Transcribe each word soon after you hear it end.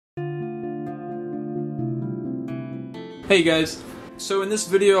Hey guys, so in this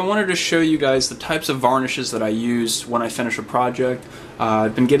video I wanted to show you guys the types of varnishes that I use when I finish a project.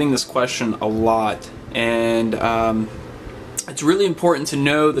 I've been getting this question a lot, and it's really important to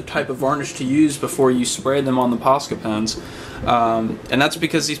know the type of varnish to use before you spray them on the Posca pens. And that's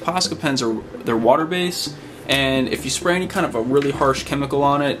because these Posca pens they're water based, and if you spray any kind of a really harsh chemical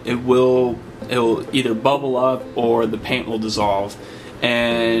on it, it'll either bubble up or the paint will dissolve.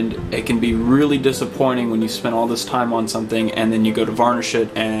 And it can be really disappointing when you spend all this time on something and then you go to varnish it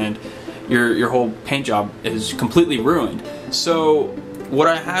and your whole paint job is completely ruined. So what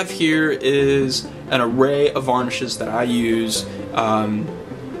I have here is an array of varnishes that I use when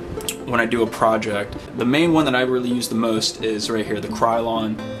I do a project. The main one that I really use the most is right here, the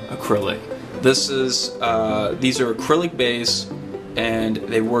Krylon acrylic. These are acrylic base and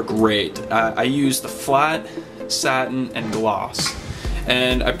they work great. I use the flat, satin, and gloss.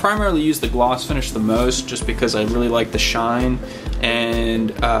 And I primarily use the gloss finish the most just because I really like the shine, and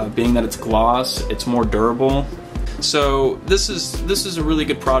being that it's gloss, it's more durable. So this is a really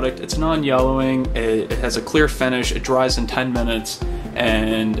good product. It's non-yellowing, it has a clear finish, it dries in 10 minutes,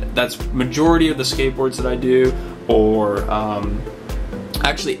 and that's majority of the skateboards that I do, or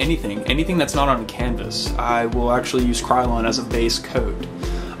actually anything that's not on canvas. I will actually use Krylon as a base coat.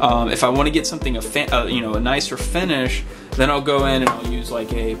 If I want to get something a nicer finish, then I'll go in and I'll use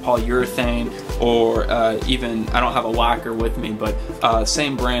like a polyurethane, or even, I don't have a lacquer with me, but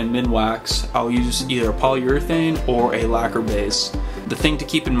same brand, Minwax. I'll use either a polyurethane or a lacquer base. The thing to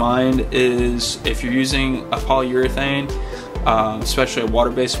keep in mind is if you're using a polyurethane, especially a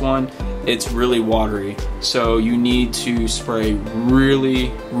water-based one, it's really watery. So you need to spray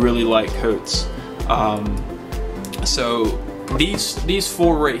really light coats. So these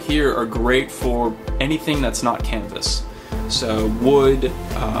four right here are great for anything that's not canvas. So wood,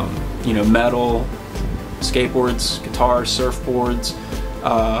 metal, skateboards, guitars, surfboards,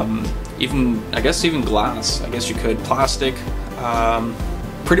 even glass. I guess you could, plastic,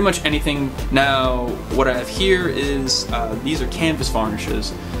 pretty much anything. Now, what I have here is these are canvas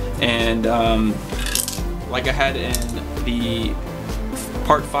varnishes, and like I had in the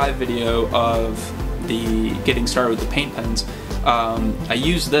part 5 video of the getting started with the paint pens, I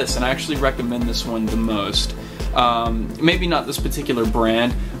use this, and I actually recommend this one the most. Maybe not this particular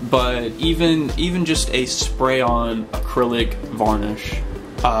brand, but even just a spray-on acrylic varnish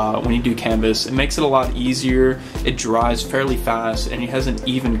when you do canvas, it makes it a lot easier. It dries fairly fast, and it has an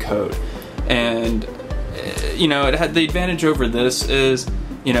even coat. And it had the advantage over this is,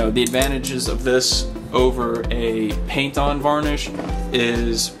 the advantages of this over a paint-on varnish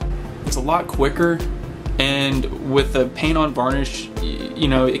is it's a lot quicker. And with a paint-on varnish,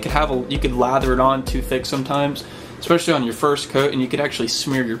 you could lather it on too thick sometimes, especially on your first coat, and you could actually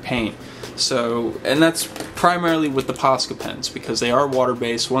smear your paint. So, and that's primarily with the Posca pens, because they are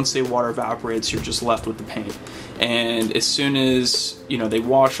water-based. Once the water evaporates, you're just left with the paint. And as soon as, they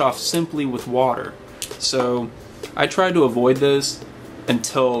wash off simply with water. So, I try to avoid this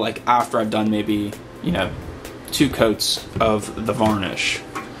until like after I've done maybe, 2 coats of the varnish.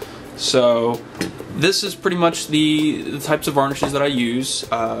 So this is pretty much the types of varnishes that I use.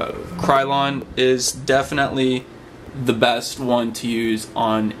 Krylon is definitely the best one to use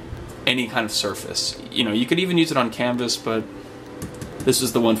on any kind of surface. You could even use it on canvas, but this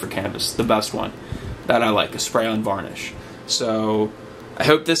is the one for canvas, the best one that I like, a spray-on varnish. So I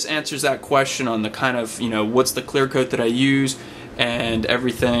hope this answers that question on the kind of, what's the clear coat that I use and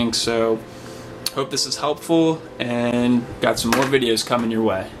everything. So hope this is helpful, and got some more videos coming your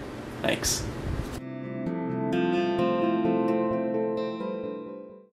way. Thanks.